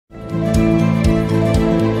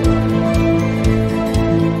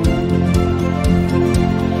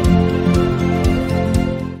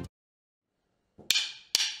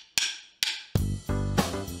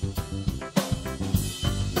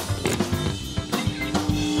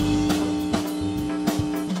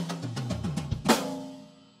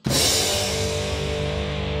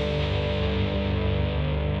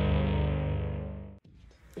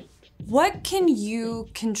What can you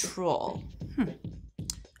control?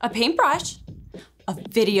 A paintbrush, a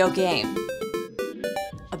video game,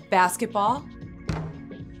 a basketball,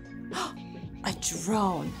 a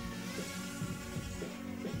drone.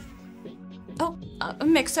 Oh, a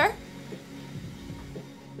mixer.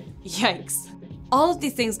 Yikes. All of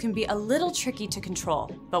these things can be a little tricky to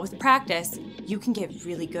control, but with practice, you can get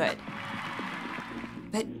really good.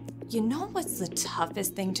 But you know what's the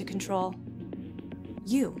toughest thing to control?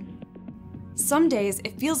 You. Some days,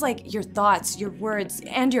 it feels like your thoughts, your words,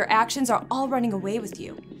 and your actions are all running away with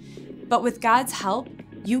you. But with God's help,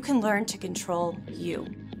 you can learn to control you.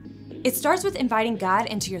 It starts with inviting God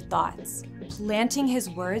into your thoughts, planting His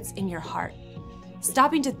words in your heart,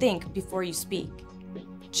 stopping to think before you speak,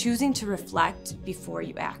 choosing to reflect before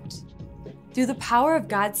you act. Through the power of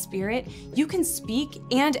God's Spirit, you can speak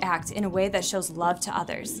and act in a way that shows love to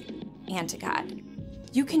others and to God.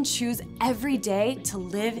 You can choose every day to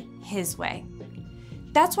live His way.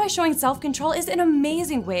 That's why showing self-control is an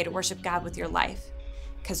amazing way to worship God with your life.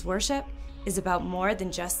 Because worship is about more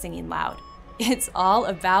than just singing loud. It's all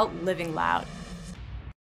about living loud.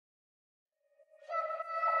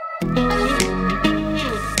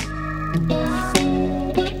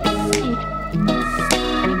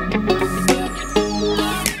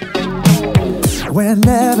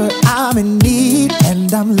 Whenever I'm in need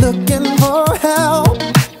and I'm looking for help,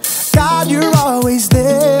 God, you're always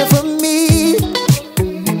there for me.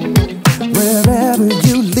 Wherever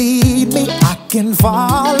you lead me, I can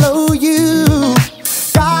follow you.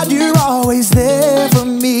 God, you're always there for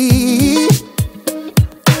me.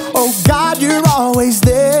 Oh, God, you're always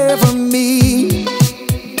there for me.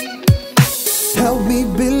 Help me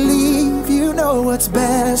believe you know what's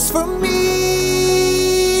best for me.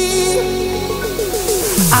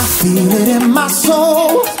 I feel it in my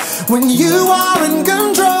soul when you are in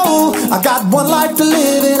control. I got one life to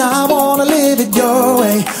live and I wanna live it your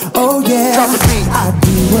way. Oh yeah, I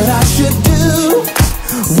do what I should do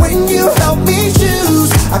when you help me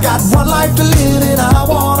choose. I got one life to live and I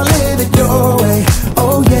wanna live it your way.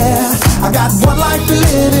 Oh yeah, I got one life to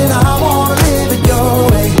live and I wanna live it your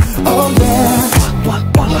way. Oh yeah,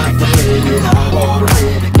 one life to live and I wanna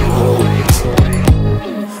live it your way.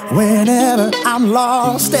 Whenever I'm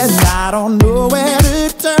lost and I don't know where to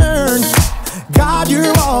turn, God,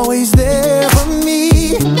 you're always there for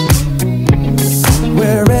me.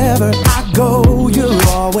 Wherever I go, you're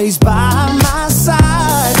always by my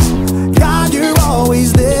side. God, you're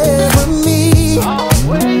always there for me. Oh,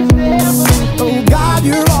 God,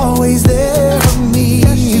 you're always there for me.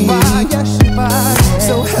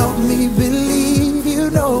 So help me believe you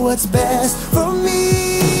know what's best for me.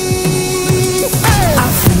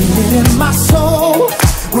 In my soul,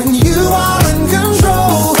 when you are in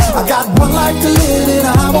control, I got one life to live and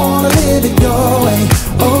I wanna live it your way.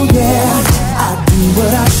 Oh yeah, I do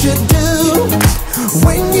what I should do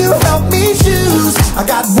when you help me choose. I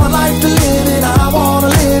got one life to live and I wanna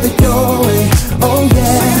live it your way. Oh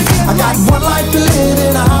yeah, I got one life to live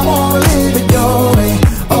and I wanna live it your way.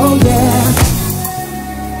 Oh yeah.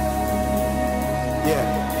 Yeah.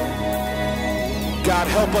 God,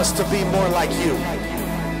 help us to be more like you.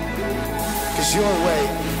 Cause your way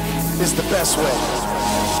is the best way.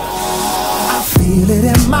 I feel it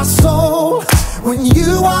in my soul when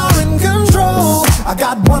you are in control. I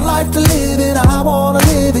got one life to live and I wanna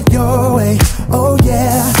live it your way. Oh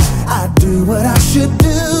yeah, I do what I should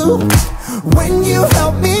do when you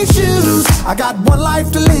help me choose. I got one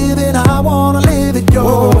life to live and I wanna live it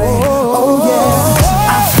your way. Oh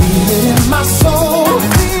yeah, I feel it in my soul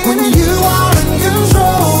when you are in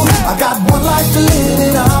control. I got one life to live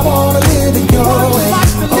and I wanna live it your way.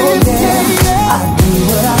 Oh yeah, I do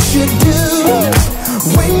what I should do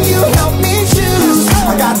when you help me choose.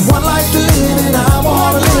 I got one life to live and I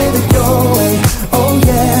wanna live it your way. Oh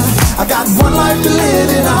yeah, I got one life to live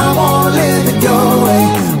and I wanna live it your way.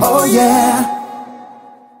 Oh yeah.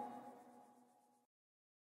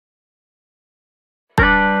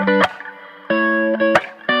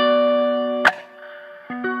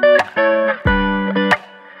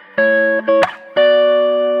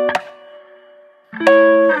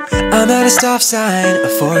 I'm at a stop sign, a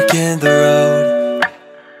fork in the road,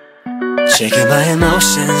 shaking my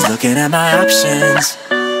emotions, looking at my options,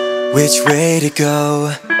 which way to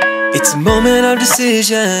go. It's a moment of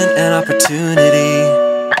decision, an opportunity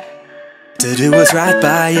to do what's right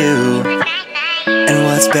by you and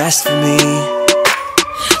what's best for me.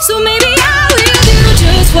 So maybe I will do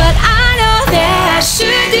just what I know that I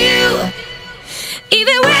should do,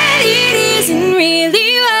 even when it isn't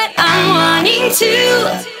really what I'm wanting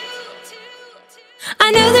to.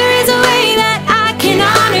 I know there is a way that I can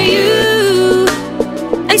honor you,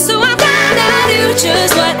 and so I've got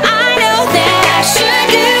just what I know that I should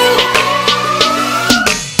do.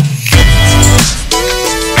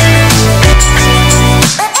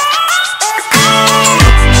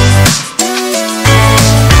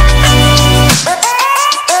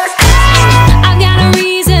 I've got a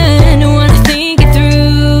reason to wanna think it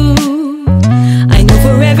through. I know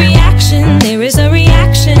for every action there is a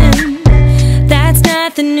reaction. That's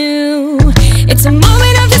nothing new. It's a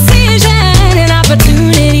moment of decision, an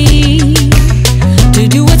opportunity to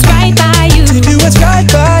do what's right by you, To do what's right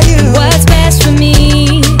by you. what's best for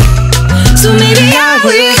me. So maybe I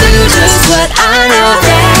will do just what I know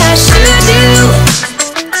that I should do,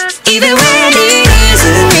 even when it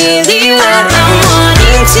isn't really what I'm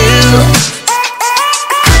wanting to.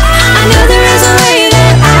 I know there is a way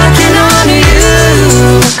that I can honor you,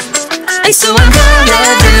 and so I'm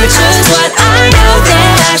gonna do just what I know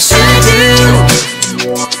that I should do.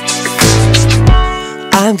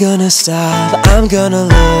 I'm gonna stop, I'm gonna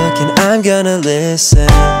look, and I'm gonna listen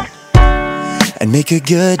and make a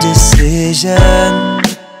good decision.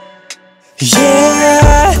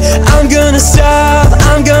 Yeah, I'm gonna stop,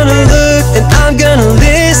 I'm gonna look, and I'm gonna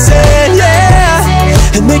listen,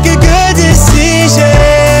 yeah, and make a good decision.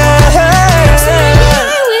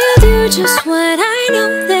 I will do just what I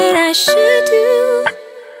know that I should do,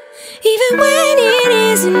 even when it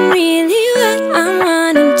isn't really what I'm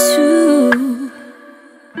wanting to.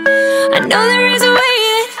 I know there is a way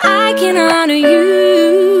that I can honor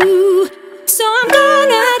you, so I'm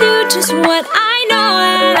gonna do just what I know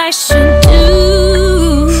that I should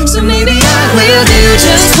do. So maybe I will do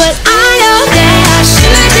just what I know that I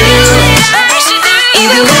should do,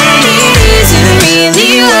 even when it isn't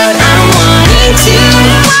really what I'm wanting to.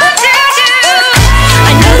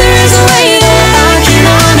 I know there is a way that I can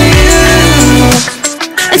honor you,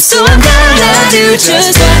 and so I'm gonna do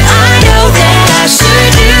just what I know that I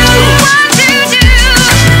should do.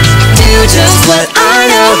 Do just what I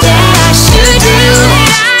know that I should do.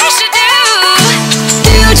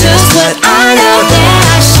 Do just what I know that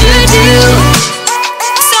I should do.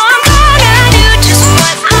 So I'm gonna do just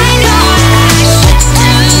what I know that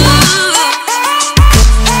I should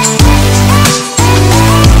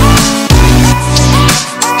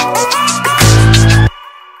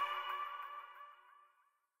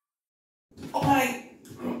Oh my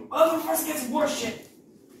other first gets worse shit.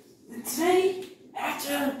 Today I have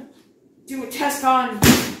to do a test on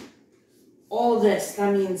all of this.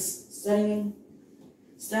 That means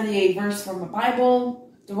study a verse from the Bible,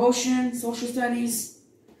 devotion, social studies,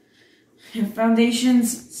 and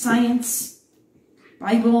foundations, science,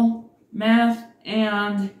 Bible, math,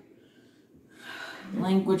 and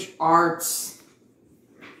language arts.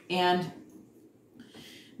 And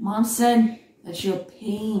Mom said that she'll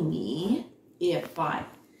pay me if I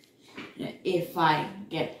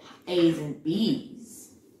get A's and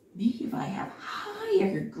B's. If I have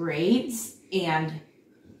higher grades and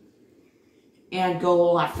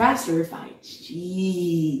go a lot faster if I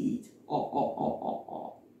cheat.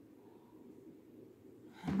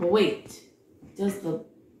 But wait, does the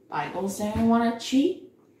Bible say I want to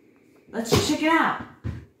cheat? Let's check it out.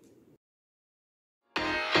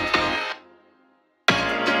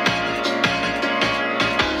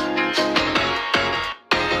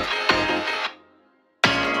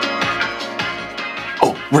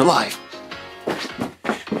 We're live.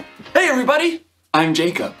 Hey everybody, I'm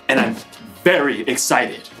Jacob, and I'm very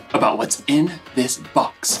excited about what's in this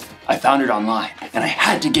box. I found it online, and I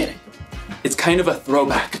had to get it. It's kind of a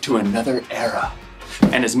throwback to another era.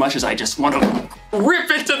 And as much as I just want to rip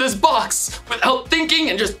into this box without thinking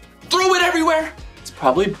and just throw it everywhere, it's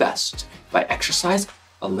probably best if I exercise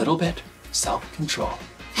a little bit self-control.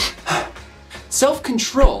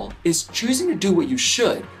 Self-control is choosing to do what you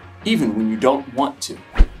should even when you don't want to.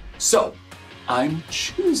 So, I'm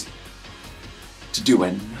choosing to do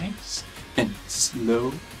a nice and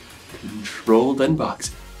slow, controlled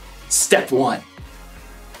unboxing. Step 1,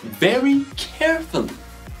 very carefully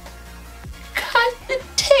cut the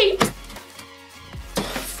tape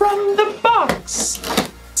from the box.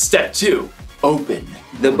 Step 2, open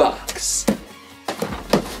the box.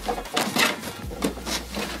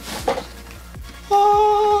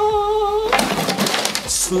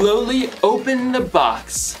 Slowly open the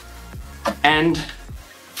box, and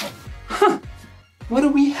what do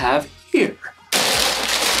we have here?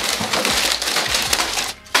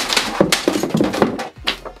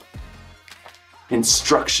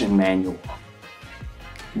 Instruction manual.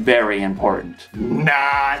 Very important.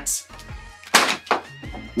 Not.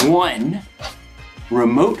 1,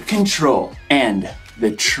 remote control and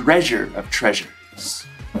the treasure of treasures.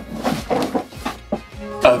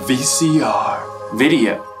 A VCR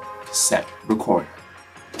video cassette recorder.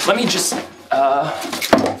 let me just,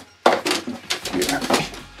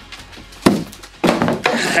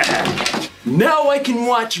 Now I can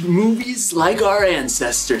watch movies like our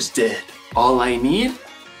ancestors did. All I need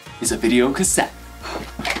is a video cassette.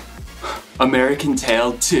 American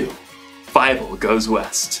Tail 2, Fievel Goes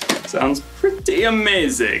West. Sounds pretty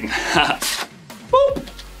amazing. Boop.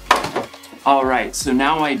 All right, so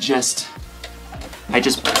now I just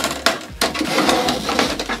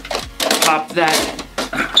pop that.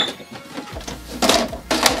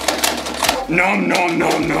 Nom nom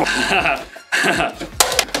nom nom.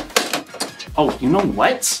 Oh, you know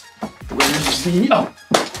what? Where's the, oh.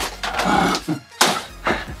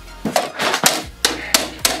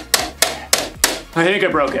 I think I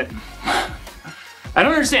broke it. I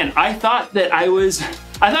don't understand. I thought I was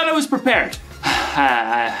prepared.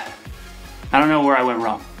 I don't know where I went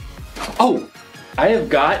wrong. Oh, I have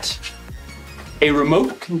got a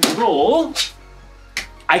remote control.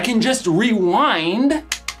 I can just rewind.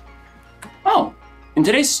 Oh, in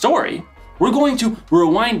today's story, we're going to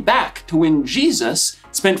rewind back to when Jesus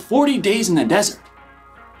spent 40 days in the desert.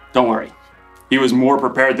 Don't worry, he was more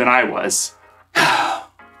prepared than I was.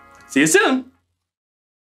 See you soon.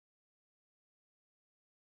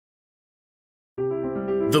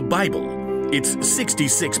 The Bible. It's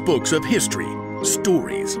 66 books of history,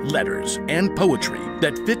 stories, letters, and poetry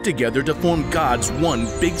that fit together to form God's one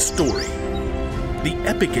big story. The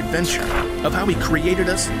epic adventure of how He created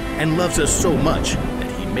us and loves us so much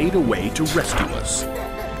that He made a way to rescue us.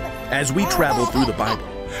 As we travel through the Bible,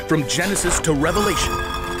 from Genesis to Revelation,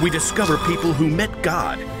 we discover people who met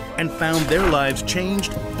God and found their lives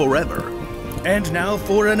changed forever. And now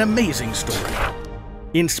for an amazing story,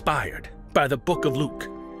 inspired by the book of Luke,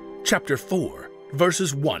 chapter 4,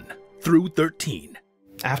 verses 1 through 13.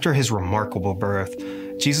 After his remarkable birth,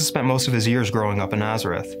 Jesus spent most of his years growing up in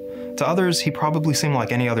Nazareth. To others, he probably seemed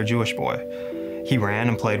like any other Jewish boy. He ran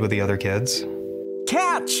and played with the other kids.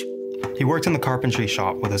 Catch! He worked in the carpentry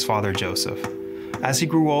shop with his father Joseph. As he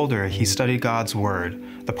grew older, he studied God's Word,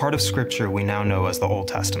 the part of Scripture we now know as the Old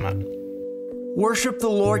Testament. Worship the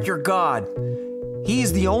Lord your God. He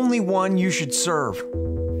is the only one you should serve.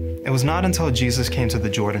 It was not until Jesus came to the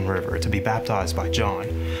Jordan River to be baptized by John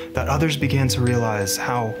that others began to realize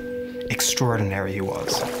how extraordinary he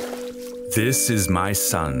was. This is my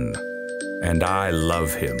son, and I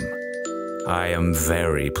love him. I am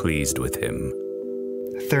very pleased with him.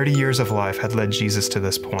 30 years of life had led Jesus to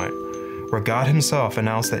this point, where God himself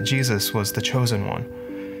announced that Jesus was the chosen one.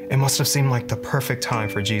 It must have seemed like the perfect time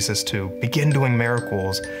for Jesus to begin doing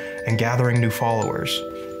miracles and gathering new followers.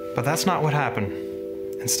 But that's not what happened.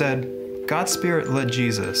 Instead, God's Spirit led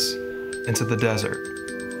Jesus into the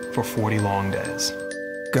desert for 40 long days.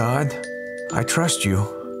 God, I trust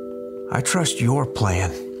you. I trust your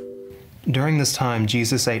plan. During this time,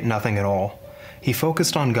 Jesus ate nothing at all. He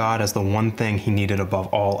focused on God as the one thing he needed above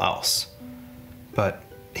all else. But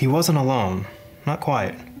he wasn't alone, not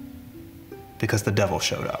quite, because the devil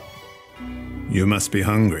showed up. You must be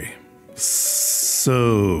hungry.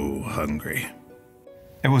 So hungry.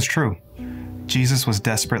 It was true. Jesus was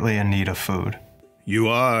desperately in need of food. You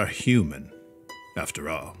are human, after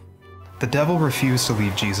all. The devil refused to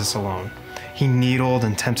leave Jesus alone. He needled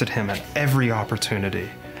and tempted him at every opportunity.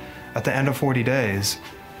 At the end of 40 days,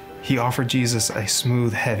 he offered Jesus a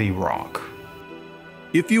smooth, heavy rock.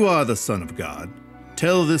 If you are the Son of God,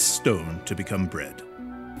 tell this stone to become bread.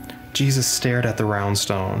 Jesus stared at the round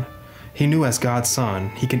stone. He knew as God's son,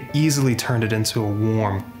 he could easily turn it into a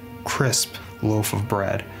warm, crisp loaf of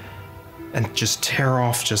bread and just tear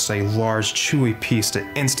off just a large, chewy piece to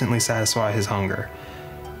instantly satisfy his hunger.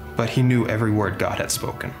 But he knew every word God had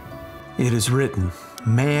spoken. It is written,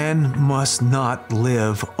 man must not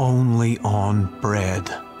live only on bread.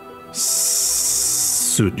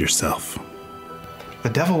 Suit yourself. The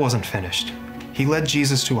devil wasn't finished. He led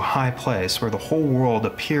Jesus to a high place where the whole world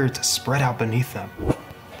appeared to spread out beneath them.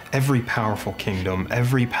 Every powerful kingdom,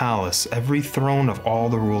 every palace, every throne of all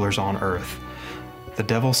the rulers on earth. The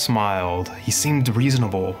devil smiled. He seemed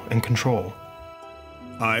reasonable, in control.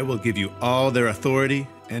 I will give you all their authority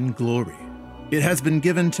and glory. It has been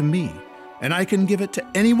given to me, and I can give it to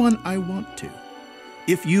anyone I want to.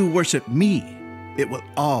 If you worship me, it will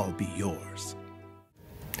all be yours.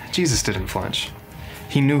 Jesus didn't flinch.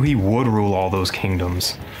 He knew he would rule all those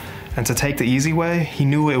kingdoms. And to take the easy way, he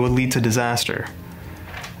knew it would lead to disaster.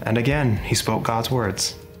 And again, he spoke God's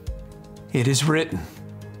words. It is written,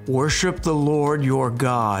 worship the Lord your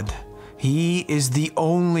God. He is the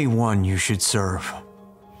only one you should serve.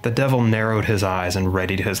 The devil narrowed his eyes and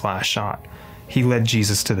readied his last shot. He led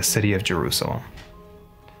Jesus to the city of Jerusalem.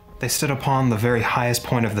 They stood upon the very highest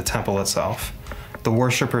point of the temple itself. The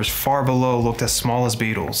worshippers far below looked as small as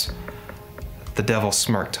beetles. The devil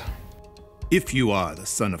smirked. If you are the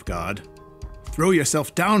Son of God, throw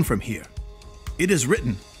yourself down from here. It is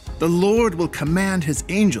written, the Lord will command his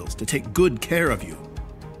angels to take good care of you.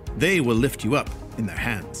 They will lift you up in their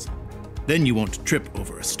hands. Then you won't trip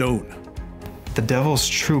over a stone. The devil's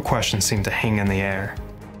true question seemed to hang in the air.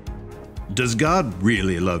 Does God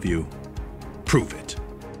really love you? Prove it.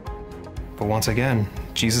 But once again,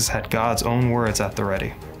 Jesus had God's own words at the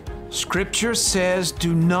ready. Scripture says,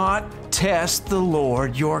 do not test the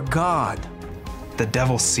Lord your God. The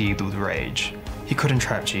devil seethed with rage. He couldn't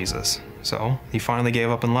trap Jesus, so he finally gave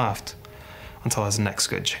up and left, until his next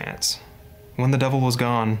good chance. When the devil was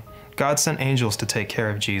gone, God sent angels to take care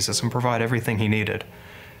of Jesus and provide everything he needed.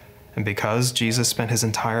 And because Jesus spent his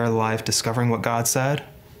entire life discovering what God said,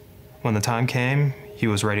 when the time came, he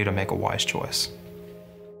was ready to make a wise choice.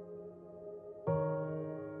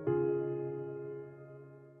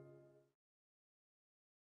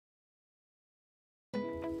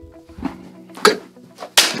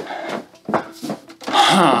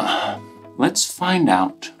 Let's find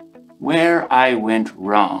out where I went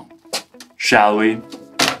wrong, shall we?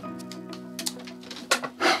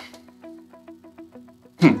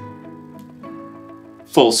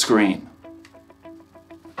 Full screen.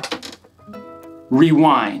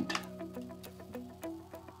 Rewind.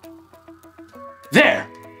 There.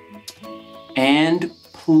 And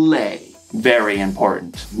play. Very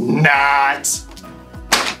important. Not.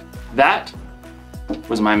 That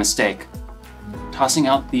was my mistake. Tossing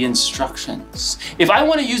out the instructions. If I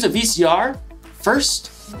want to use a VCR,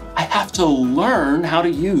 first I have to learn how to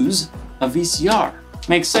use a VCR.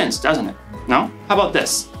 Makes sense, doesn't it? No? How about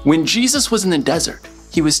this? When Jesus was in the desert,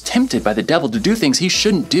 he was tempted by the devil to do things he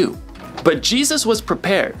shouldn't do. But Jesus was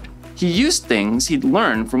prepared. He used things he'd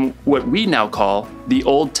learned from what we now call the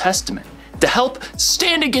Old Testament to help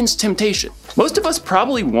stand against temptation. Most of us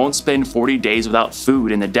probably won't spend 40 days without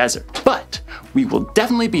food in the desert, but we will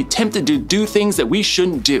definitely be tempted to do things that we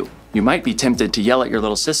shouldn't do. You might be tempted to yell at your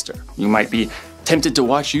little sister. You might be tempted to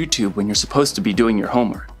watch YouTube when you're supposed to be doing your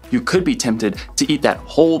homework. You could be tempted to eat that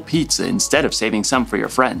whole pizza instead of saving some for your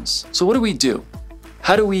friends. So what do?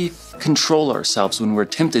 How do we control ourselves when we're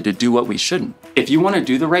tempted to do what we shouldn't? If you want to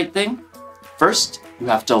do the right thing, first you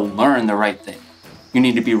have to learn the right thing. You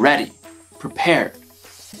need to be ready, prepared,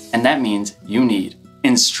 and that means you need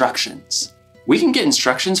instructions. We can get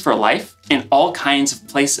instructions for life in all kinds of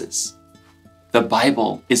places. The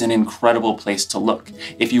Bible is an incredible place to look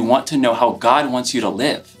if you want to know how God wants you to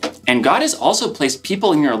live. And God has also placed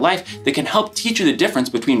people in your life that can help teach you the difference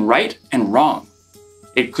between right and wrong.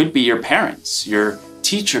 It could be your parents, your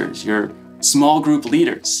teachers, your small group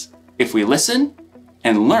leaders. If we listen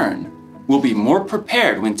and learn, we'll be more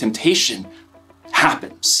prepared when temptation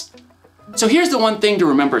happens. So here's the one thing to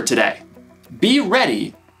remember today. Be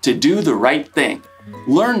ready to do the right thing.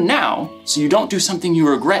 Learn now so you don't do something you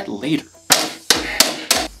regret later.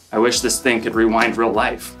 I wish this thing could rewind real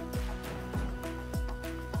life.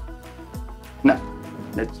 No,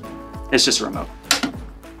 it's just a remote.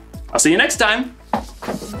 I'll see you next time.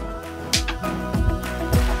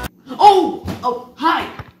 Oh, hi.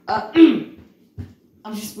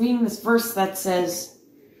 I'm just reading this verse that says,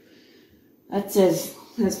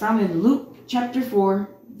 it's found in Luke chapter 4,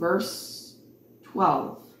 verse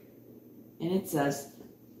 12. And it says,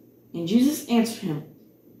 and Jesus answered him,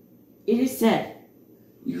 it is said,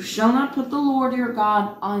 you shall not put the Lord your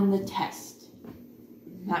God on the test.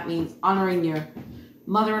 That means honoring your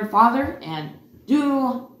mother and father, and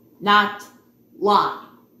do not lie.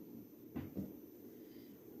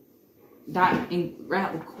 That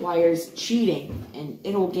requires cheating, and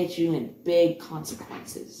it'll get you in big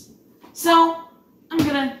consequences. So, I'm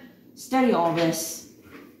gonna study all this.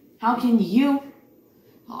 How can you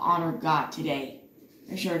honor God today?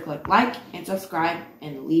 Make sure to click like and subscribe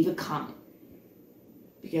and leave a comment.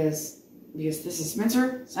 Because this is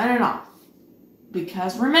Spencer signing off.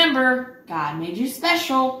 Because remember, God made you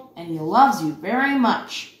special and He loves you very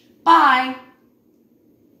much. Bye!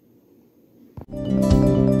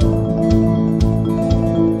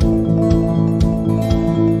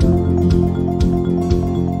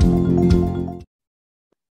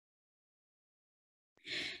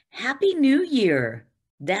 Happy New Year!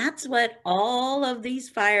 That's what all of these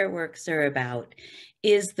fireworks are about,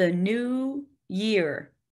 is the new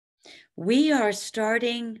year. We are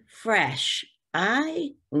starting fresh.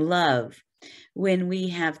 I love when we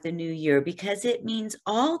have the new year because it means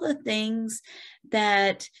all the things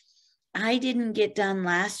that I didn't get done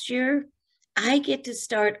last year, I get to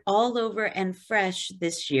start all over and fresh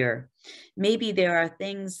this year. Maybe there are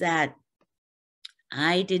things that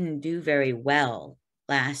I didn't do very well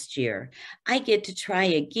last year. I get to try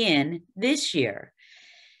again this year.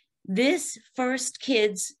 This First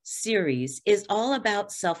Kids series is all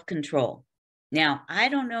about self-control. Now, I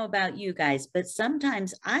don't know about you guys, but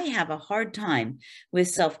sometimes I have a hard time with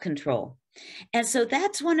self-control. And so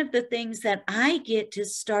that's one of the things that I get to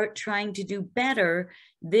start trying to do better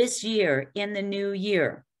this year in the new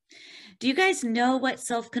year. Do you guys know what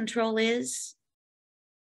self-control is?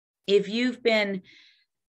 If you've been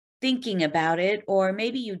thinking about it, or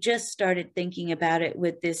maybe you just started thinking about it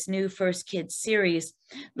with this new First Kids series,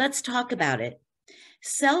 let's talk about it.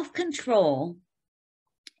 Self-control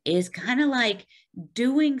is kind of like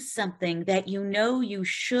doing something that you know you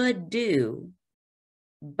should do,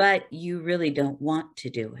 but you really don't want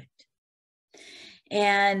to do it.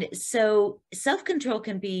 And so self-control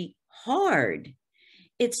can be hard.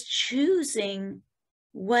 It's choosing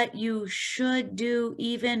what you should do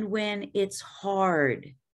even when it's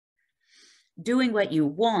hard. Doing what you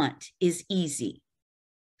want is easy.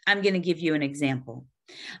 I'm going to give you an example.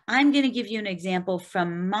 I'm going to give you an example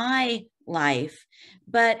from my life,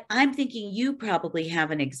 but I'm thinking you probably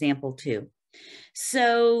have an example too.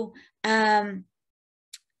 So there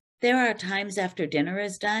are times after dinner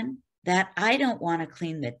is done that I don't want to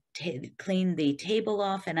clean the table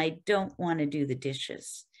off, and I don't want to do the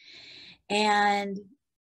dishes. And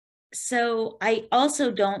so I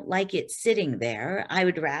also don't like it sitting there. I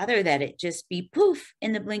would rather that it just be poof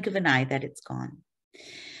in the blink of an eye that it's gone.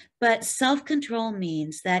 But self-control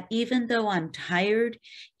means that even though I'm tired,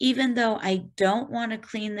 even though I don't want to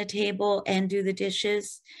clean the table and do the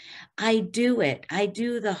dishes, I do it. I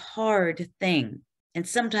do the hard thing. And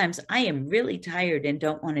sometimes I am really tired and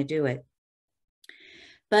don't want to do it.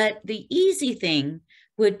 But the easy thing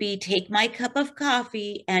would be take my cup of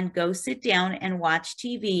coffee and go sit down and watch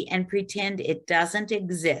TV and pretend it doesn't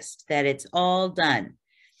exist, that it's all done.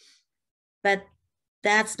 But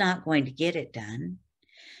that's not going to get it done.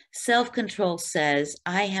 Self-control says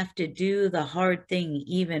I have to do the hard thing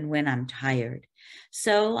even when I'm tired.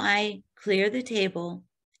 So I clear the table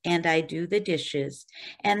and I do the dishes,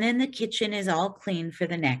 and then the kitchen is all clean for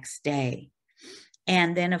the next day.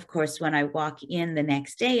 And then, of course, when I walk in the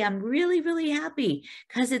next day, I'm really, really happy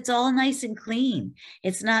because it's all nice and clean.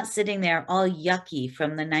 It's not sitting there all yucky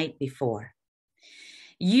from the night before.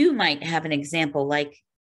 You might have an example like,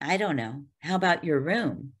 I don't know, how about your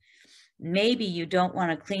room? Maybe you don't want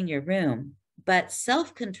to clean your room, but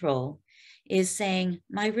self-control is saying,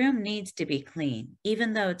 my room needs to be clean,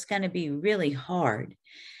 even though it's going to be really hard.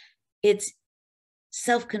 It's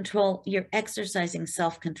self-control. You're exercising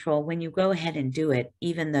self-control when you go ahead and do it,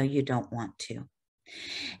 even though you don't want to.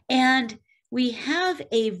 And we have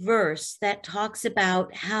a verse that talks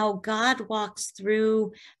about how God walks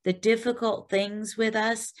through the difficult things with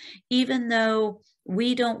us, even though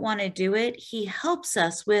we don't want to do it. He helps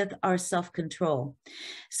us with our self-control.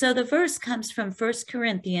 So the verse comes from 1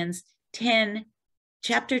 Corinthians 10,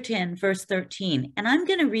 chapter 10, verse 13, and I'm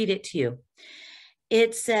going to read it to you.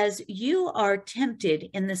 It says, you are tempted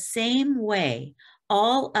in the same way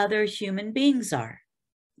all other human beings are.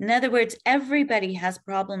 In other words, everybody has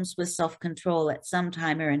problems with self-control at some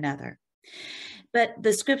time or another. But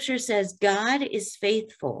the scripture says, God is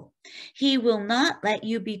faithful. He will not let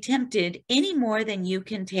you be tempted any more than you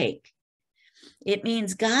can take. It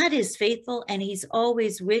means God is faithful and he's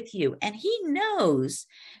always with you. And he knows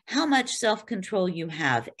how much self-control you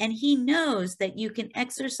have. And he knows that you can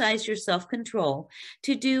exercise your self-control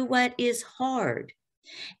to do what is hard.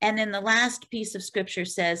 And then the last piece of scripture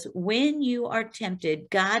says, when you are tempted,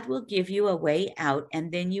 God will give you a way out,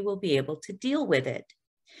 and then you will be able to deal with it.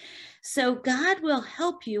 So God will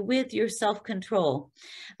help you with your self-control.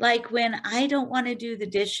 Like when I don't want to do the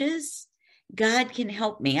dishes, God can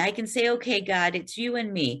help me. I can say, okay, God, it's you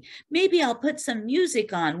and me. Maybe I'll put some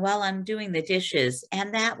music on while I'm doing the dishes,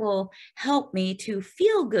 and that will help me to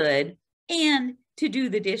feel good and to do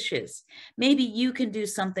the dishes. Maybe you can do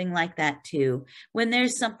something like that too. When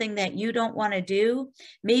there's something that you don't want to do,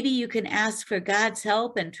 maybe you can ask for God's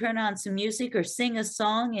help and turn on some music or sing a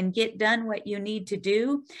song and get done what you need to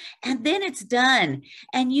do. And then it's done.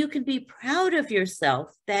 And you can be proud of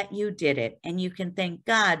yourself that you did it. And you can thank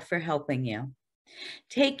God for helping you.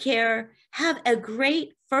 Take care. Have a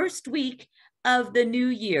great first week of the new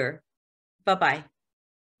year. Bye-bye.